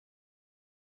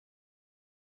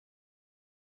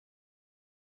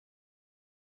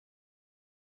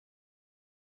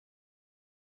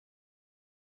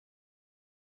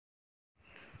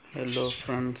Hello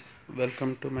friends, welcome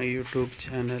to my YouTube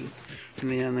channel.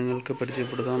 ഇന്ന് ഞാൻ നിങ്ങൾക്ക്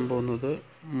പരിചയപ്പെടുത്താൻ പോകുന്നത്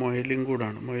മൊയിലിംഗ്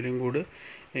കൂടാണ്. മൊയിലിംഗ് കൂട്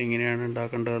എങ്ങനെയാണ്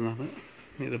ഉണ്ടാക്കേണ്ടതെന്നാണ്.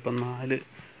 ഇതിപ്പോൾ 4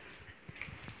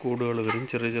 കൂടുകൾ വരും,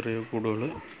 ചെറിയ ചെറിയ കൂടുകൾ.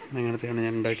 അങ്ങനത്തെയാണ്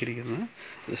ഞാൻ ഉണ്ടാക്കിയിരിക്കുന്നത്.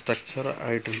 ഇത് സ്ട്രക്ചർ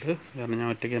ആയിട്ടുണ്ട്, കാരണം ഞാൻ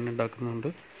ഒറ്റയ്ക്ക് തന്നെ ഉണ്ടാക്കുന്നുണ്ട്.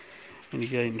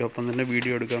 എനിക്ക് അതിൻ്റെ ഒപ്പം തന്നെ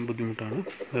വീഡിയോ എടുക്കാൻ ബുദ്ധിമുട്ടാണ്.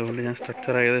 അതുകൊണ്ട് ഞാൻ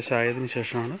സ്ട്രക്ചർ ഏകദേശം ആയതിനു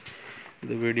ശേഷമാണ്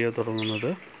ഇത് വീഡിയോ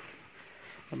തുടങ്ങുന്നത്.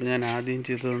 അപ്പോൾ ഞാൻ ആദ്യം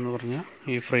ചെയ്തതെന്ന് പറഞ്ഞാൽ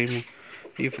ഈ ഫ്രെയിം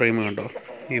കണ്ടോ,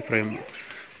 ഈ ഫ്രെയിം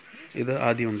ഇത്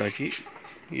ആദ്യം ഉണ്ടാക്കി.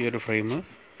 ഈ ഒരു ഫ്രെയിം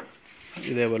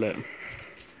ഇതേപോലെ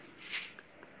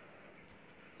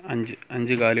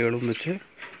അഞ്ച് കാലുകളും വെച്ച്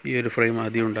ഈ ഒരു ഫ്രെയിം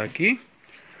ആദ്യം ഉണ്ടാക്കി.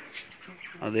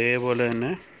 അതേപോലെ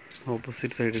തന്നെ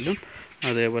ഓപ്പോസിറ്റ് സൈഡിലും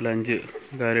അതേപോലെ 5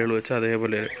 കാലുകൾ വെച്ച്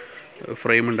അതേപോലെ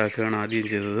ഫ്രെയിം ഉണ്ടാക്കുകയാണ് ആദ്യം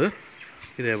ചെയ്തത്.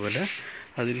 ഇതേപോലെ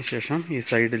അതിനുശേഷം ഈ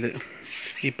സൈഡിൽ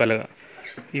ഈ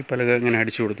പലക ഇങ്ങനെ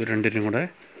അടിച്ചു കൊടുത്തു, രണ്ടിനും കൂടെ.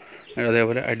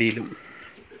 അതേപോലെ അടിയിലും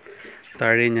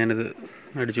താഴെയും ഞാനിത്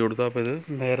അടിച്ചു കൊടുത്തു. അപ്പോൾ ഇത്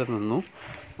നേരെ നിന്നു.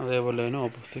 അതേപോലെ തന്നെ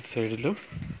ഓപ്പോസിറ്റ് സൈഡിലും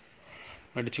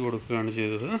അടിച്ചു കൊടുക്കുകയാണ്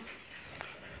ചെയ്തത്.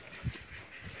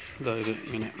 അതായത്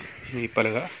ഇങ്ങനെ ഈ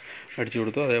പലക അടിച്ചു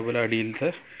കൊടുത്തു, അതേപോലെ അടിയിലത്തെ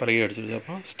പലക അടിച്ചു കൊടുത്തു.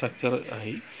 അപ്പോൾ സ്ട്രക്ചർ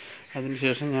ആയി.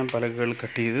 അതിനുശേഷം ഞാൻ പലകകൾ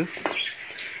കട്ട് ചെയ്ത്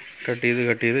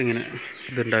ഇങ്ങനെ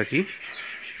ഇതുണ്ടാക്കി,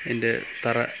 ഇതിൻ്റെ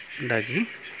തറ ഉണ്ടാക്കി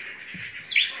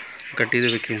കട്ട് ചെയ്ത്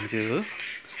വെക്കുകയാണ് ചെയ്തത്.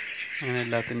 അങ്ങനെ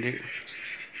എല്ലാത്തിൻ്റെയും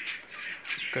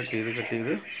കട്ട്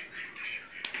ചെയ്ത്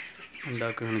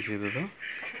ഉണ്ടാക്കുകയാണ് ചെയ്തത്.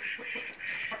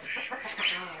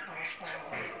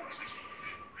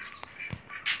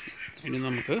 ഇനി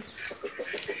നമുക്ക്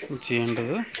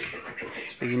ചെയ്യേണ്ടത്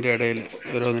ഇതിൻ്റെ ഇടയിൽ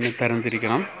ഓരോന്നിനെ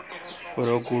തരംതിരിക്കണം,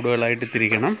 ഓരോ കൂടുകളായിട്ട്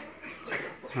തിരിക്കണം.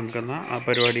 നമുക്കെന്നാൽ ആ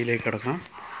പരിപാടിയിലേക്ക് കിടക്കാം.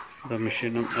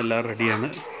 മെഷീനും എല്ലാം റെഡിയാണ്.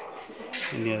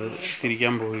 ഇനി അത്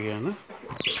തിരിക്കാൻ പോവുകയാണ്.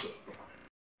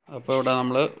 അപ്പോൾ ഇവിടെ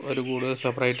നമ്മൾ ഒരു കൂട്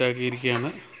സെപ്പറേറ്റ്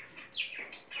ആക്കിയിരിക്കുകയാണ്.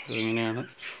 ഇങ്ങനെയാണ്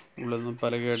ഉള്ളിൽ നിന്ന്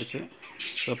പലക അടിച്ച്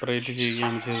സെപ്പറേറ്റ്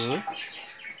ചെയ്യുകയാണ് ചെയ്തത്.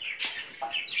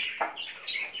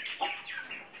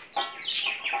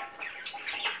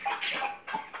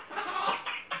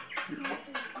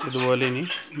 ഇതുപോലെ ഇനി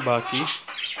ബാക്കി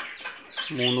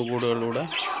 3 കൂടുകളിലൂടെ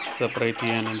സെപ്പറേറ്റ്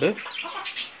ചെയ്യാനുണ്ട്.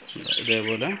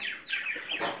 ഇതേപോലെ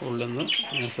ഉള്ളിൽ നിന്ന്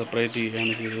സെപ്പറേറ്റ്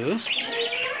ചെയ്യുകയാണ് ചെയ്തത്.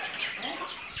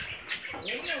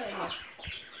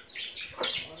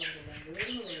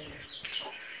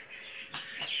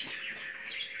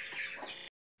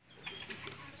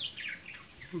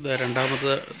 ഇത്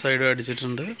രണ്ടാമത്തെ സൈഡ്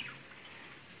അടിച്ചിട്ടുണ്ട്.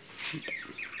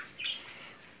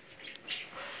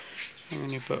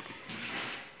 അങ്ങനെ ഇപ്പോൾ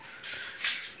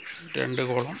 2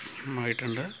 കോളം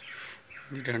ആയിട്ടുണ്ട്.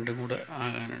 ഇനി 2 കൂടെ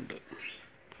ആകാനുണ്ട്.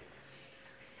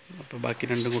 അപ്പോൾ ബാക്കി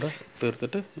 2 കൂടെ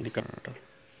തീർത്തിട്ട് ഇനി കാണാം കേട്ടോ.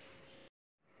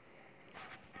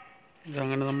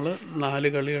 ഇതങ്ങനെ നമ്മൾ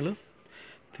 4 കളികൾ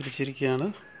തിരിച്ചിരിക്കുകയാണ്.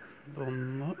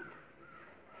 1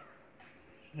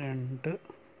 2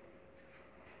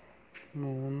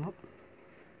 3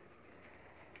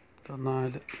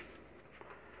 4.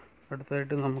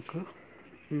 അടുത്തായിട്ട് നമുക്ക്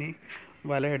ഇനി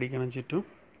വല അടിക്കണം. ചുറ്റും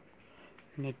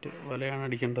നെറ്റ് വലയാണ്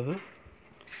അടിക്കേണ്ടത്.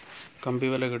 കമ്പി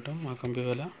വല കിട്ടും, ആ കമ്പി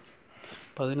വല.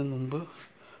 അപ്പം അതിന് മുമ്പ്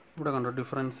ഇവിടെ കണ്ടോ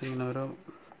ഡിഫറൻസ്, ഇങ്ങനെ ഓരോ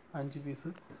 5 പീസ്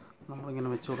നമ്മളിങ്ങനെ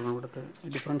വെച്ച് കൊടുക്കണം. ഇവിടുത്തെ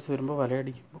ഡിഫറൻസ് വരുമ്പോൾ വല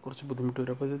അടിക്കുമ്പോൾ കുറച്ച് ബുദ്ധിമുട്ട്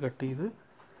വരും. അപ്പോൾ ഇത് കട്ട്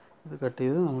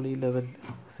ചെയ്ത് നമ്മൾ ഈ ലെവലിൽ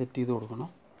സെറ്റ് ചെയ്ത് കൊടുക്കണം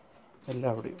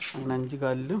എല്ലാവിടെയും. അങ്ങനെ 5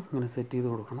 കാലിലും ഇങ്ങനെ സെറ്റ് ചെയ്ത്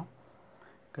കൊടുക്കണം,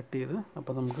 കട്ട് ചെയ്ത്.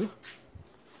 അപ്പോൾ നമുക്ക്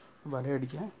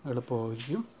വലയടിക്കാൻ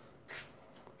എളുപ്പമായിരിക്കും.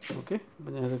 ഓക്കെ,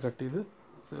 അപ്പോൾ ഞാനത് കട്ട് ചെയ്ത്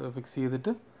ഫിക്സ്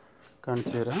ചെയ്തിട്ട്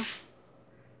കാണിച്ചു തരാം.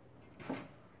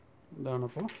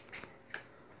 ഇതാണപ്പോൾ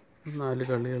 4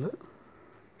 കളികൾ.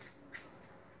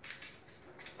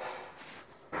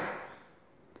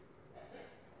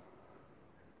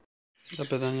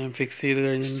 അപ്പോൾ ഇതാ ഞാൻ ഫിക്സ് ചെയ്ത്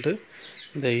കഴിഞ്ഞിട്ട്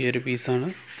ഇതാ ഈ ഒരു പീസാണ്.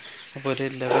 അപ്പോൾ ഒരു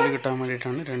ലെവൽ കിട്ടാൻ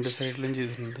വേണ്ടിയിട്ടാണ് 2 സൈഡിലും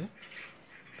ചെയ്തിട്ടുണ്ട്.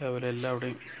 അതേപോലെ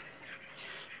എല്ലാവിടെയും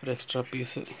ഒരു എക്സ്ട്രാ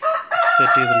പീസ്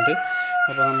സെറ്റ് ചെയ്തിട്ടുണ്ട്.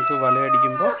 അപ്പോൾ നമുക്ക്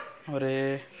വലയടിക്കുമ്പോൾ ഒരേ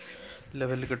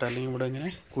ലെവലിൽ കിട്ടും, അല്ലെങ്കിൽ ഇവിടെ ഇങ്ങനെ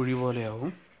കുഴി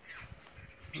പോലെയാവും.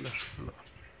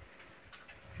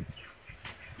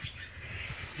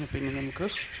 പിന്നെ നമുക്ക്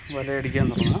വലയടിക്കാൻ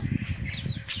തുടങ്ങാം.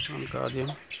 നമുക്ക്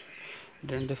ആദ്യം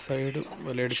 2 സൈഡ്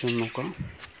വലയടിച്ച് നോക്കാം.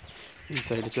 ഈ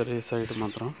സൈഡ്, ചെറിയ സൈഡ്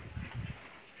മാത്രം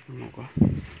നോക്കാം.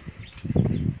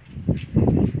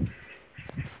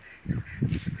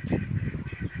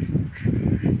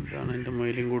 ഇതാണ് എൻ്റെ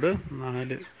മൊയിലിംഗ് കൂട്.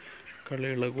 4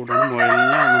 കളിയുള്ള കൂടാണ്.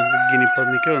 മൊയിലിന് നമുക്ക്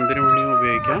ഗിനിപ്പന്നിക്കോ എന്തിനു വേണ്ടിയും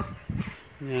ഉപയോഗിക്കാം.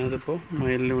 ഞാനിതിപ്പോൾ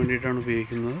മൊയിലിന് വേണ്ടിയിട്ടാണ്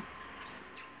ഉപയോഗിക്കുന്നത്.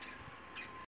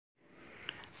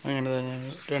 അങ്ങനെ ഞാൻ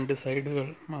 2 സൈഡുകൾ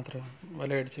മാത്രം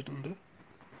വലയടിച്ചിട്ടുണ്ട്.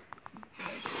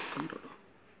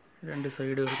 2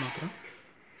 സൈഡുകൾ മാത്രം.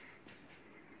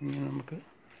 ഇനി നമുക്ക്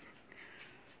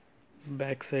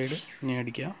ബാക്ക് സൈഡ് ഇനി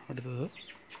അടിക്കാം. അടുത്തത്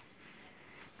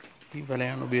ഈ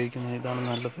വലയാണ് ഉപയോഗിക്കുന്നത്, ഇതാണ്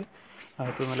നല്ലത്.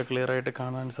 അകത്ത് നല്ല ക്ലിയർ ആയിട്ട്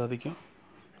കാണാൻ സാധിക്കും.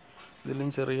 ഇതിലും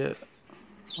ചെറിയ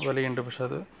വലയുണ്ട്, പക്ഷെ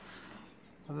അത്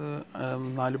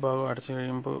 4 ഭാഗം അടച്ചു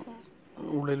കഴിയുമ്പോൾ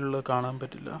ഉള്ളിലുള്ളത് കാണാൻ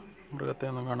പറ്റില്ല, മൃഗത്തെ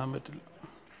ഒന്നും കാണാൻ പറ്റില്ല.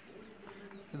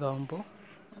 ഇതാകുമ്പോൾ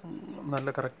നല്ല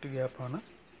കറക്റ്റ് ഗ്യാപ്പാണ്.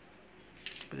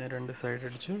 ഇപ്പം ഞാൻ 2 സൈഡ്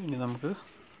അടിച്ചു. ഇനി നമുക്ക്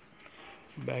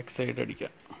ബാക്ക് സൈഡ്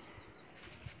അടിക്കാം.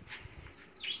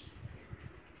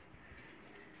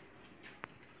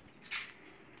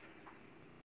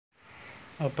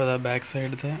 അപ്പോൾ അതാ ബാക്ക്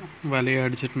സൈഡത്തെ വലയും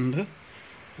അടിച്ചിട്ടുണ്ട്.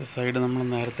 സൈഡ് നമ്മൾ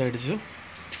നേരത്തെ അടിച്ചു.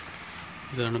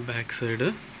 ഇതാണ് ബാക്ക് സൈഡ്.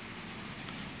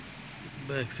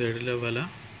 ബാക്ക് സൈഡിലെ വല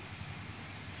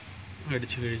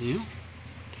അടിച്ചു കഴിഞ്ഞു.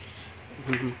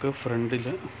 നമുക്ക് ഫ്രണ്ടിൽ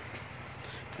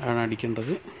ആണ്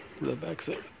അടിക്കേണ്ടത്. ഇത് ബാക്ക്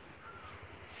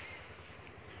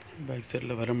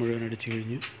സൈഡിലെ വല മുഴുവൻ അടിച്ചു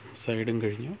കഴിഞ്ഞു, സൈഡും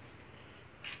കഴിഞ്ഞു.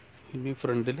 ഇനി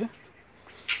ഫ്രണ്ടിൽ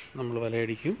നമ്മൾ വല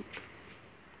അടിക്കും.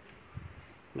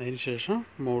 അതിന് ശേഷം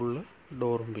മുകളിൽ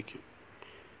ഡോറും വയ്ക്കും.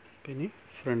 പിന്നെ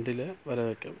ഫ്രണ്ടിൽ വല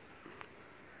വയ്ക്കാം.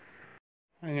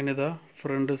 അങ്ങനെ ഇതാ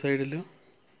ഫ്രണ്ട് സൈഡിൽ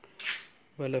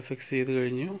വല ഫിക്സ് ചെയ്ത്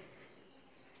കഴിഞ്ഞു.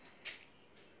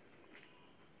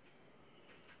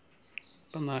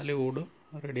 ഇപ്പം 4 കൂടും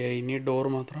റെഡിയായി. ഇനി ഡോറ്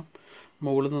മാത്രം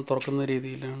മുകളിൽ നിന്ന് തുറക്കുന്ന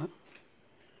രീതിയിലാണ്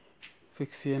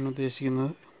ഫിക്സ് ചെയ്യാൻ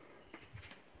ഉദ്ദേശിക്കുന്നത്.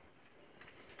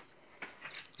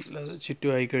 അത്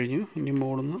ചുറ്റുമായി കഴിഞ്ഞു. ഇനി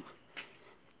മുകളിൽ നിന്ന്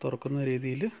തുറക്കുന്ന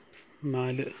രീതിയിൽ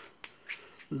 4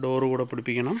 ഡോറ് കൂടെ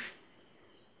പിടിപ്പിക്കണം.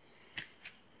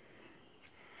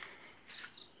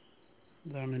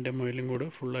 ഇതാണ് എൻ്റെ മുയലും കൂടെ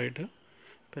ഫുള്ളായിട്ട്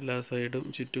എല്ലാ സൈഡും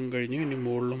ചുറ്റും കഴിഞ്ഞു. ഇനി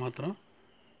മുകളിൽ മാത്രം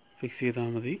ഫിക്സ് ചെയ്താൽ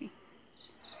മതി.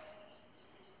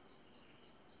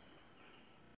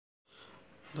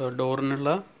 ഡോറിനുള്ള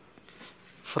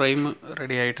ഫ്രെയിം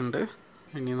റെഡി ആയിട്ടുണ്ട്.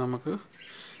 ഇനി നമുക്ക്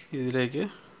ഇതിലേക്ക്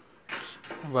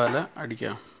വല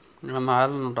അടിക്കാം. ഇങ്ങനെ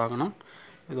 4 ഉണ്ടാക്കണം.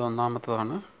 ഇത്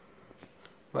ഒന്നാമത്തതാണ്.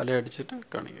 വല അടിച്ചിട്ട്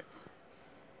കാണിക്കാം.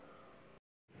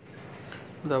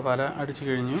 ഇതാ വല അടിച്ചു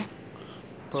കഴിഞ്ഞു.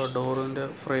 ഇപ്പോൾ ഡോറിൻ്റെ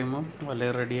ഫ്രെയിമും വല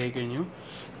റെഡിയായി കഴിഞ്ഞു.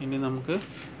 ഇനി നമുക്ക്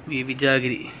ഈ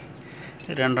വിജാഗിരി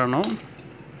 2 എണ്ണവും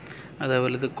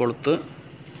അതേപോലെ ഇത്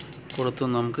കൊളുത്തും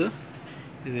നമുക്ക്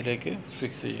ഇതിലേക്ക്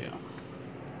ഫിക്സ് ചെയ്യാം.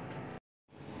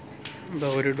 ഇതാ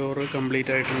ഒരു ഡോറ്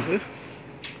കംപ്ലീറ്റ് ആയിട്ടുണ്ട്.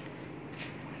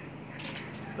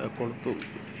 ഇതാ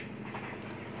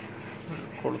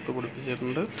കൊളുത്ത്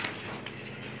പിടിപ്പിച്ചിട്ടുണ്ട്.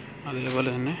 അതേപോലെ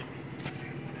തന്നെ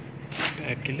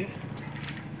ബാക്കിൽ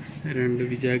 2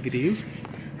 വിജാഗിരിയും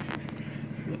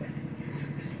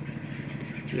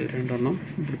 2 എണ്ണം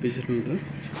പിടിപ്പിച്ചിട്ടുണ്ട്.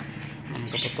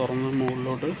 നമുക്കപ്പോൾ തുറന്ന്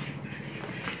മുകളിലോട്ട്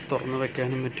തുറന്ന്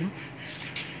വയ്ക്കാനും പറ്റും,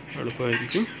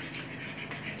 എളുപ്പമായിരിക്കും.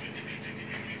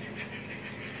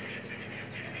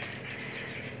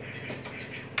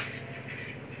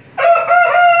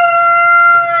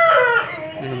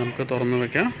 ഇങ്ങനെ നമുക്ക് തുറന്ന്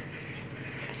വയ്ക്കാം.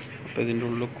 അപ്പോൾ ഇതിൻ്റെ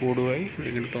ഉള്ളിൽ കൂടുമായി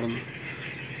ഇങ്ങനെ തുറന്ന്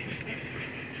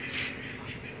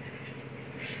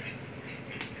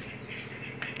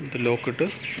ഇത് ലോക്കിട്ട്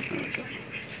വയ്ക്കാം.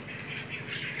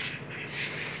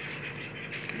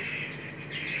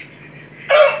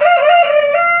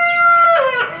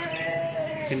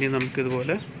 ഇനി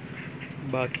നമുക്കിതുപോലെ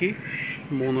ബാക്കി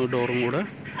 3 ഡോറും കൂടെ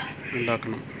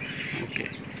ഉണ്ടാക്കണം. ഓക്കെ,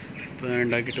 അപ്പോൾ ഞാൻ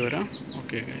ഉണ്ടാക്കിയിട്ട് വരാം.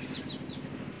 ഓക്കെ ഗൈസ്,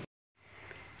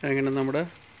 അങ്ങനെ നമ്മുടെ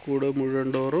കൂട് മുഴുവൻ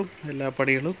ഡോറും എല്ലാ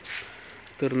പണികളും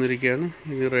തീർന്നിരിക്കുകയാണ്.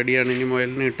 ഇനി റെഡിയാണ്. ഇനി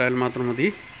മുയലിന് ഇട്ടാൽ മാത്രം മതി.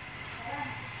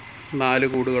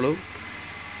 4 കൂടുകളും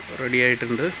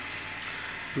റെഡിയായിട്ടുണ്ട്.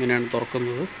 ഇങ്ങനെയാണ്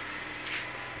തുറക്കുന്നത്.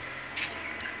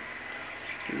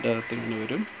 ഇതിൻ്റെ അകത്ത് ഇങ്ങനെ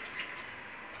വരും.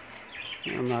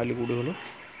 4 കൂടുകളും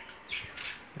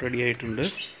റെഡിയായിട്ടുണ്ട്.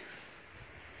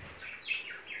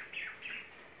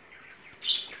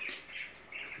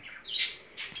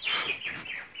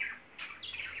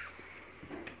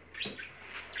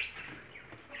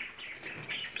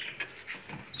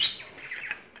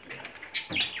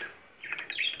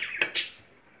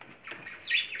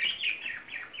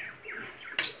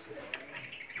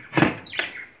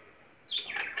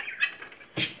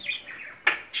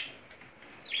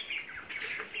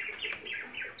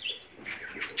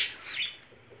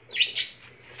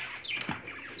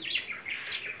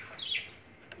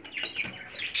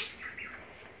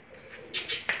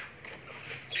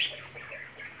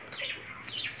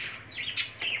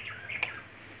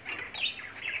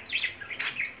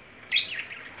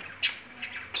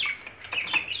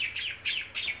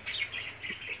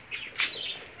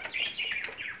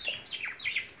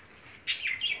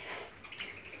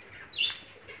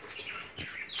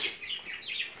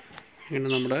 ഇങ്ങനെ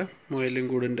നമ്മുടെ മുയലും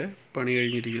കൂടിൻ്റെ പണി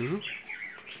കഴിഞ്ഞിരിക്കുന്നു.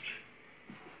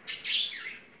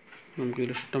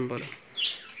 നമുക്കിതിൽ ഇഷ്ടം പോലെ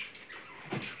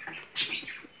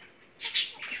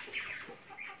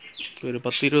ഒരു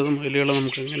 10-20 മുയലുകളെ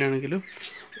നമുക്ക് എങ്ങനെയാണെങ്കിലും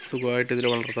സുഖമായിട്ട് ഇതിൽ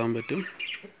വളർത്താൻ പറ്റും.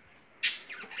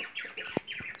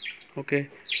 Okay,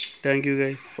 thank you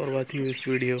guys for watching this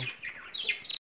video.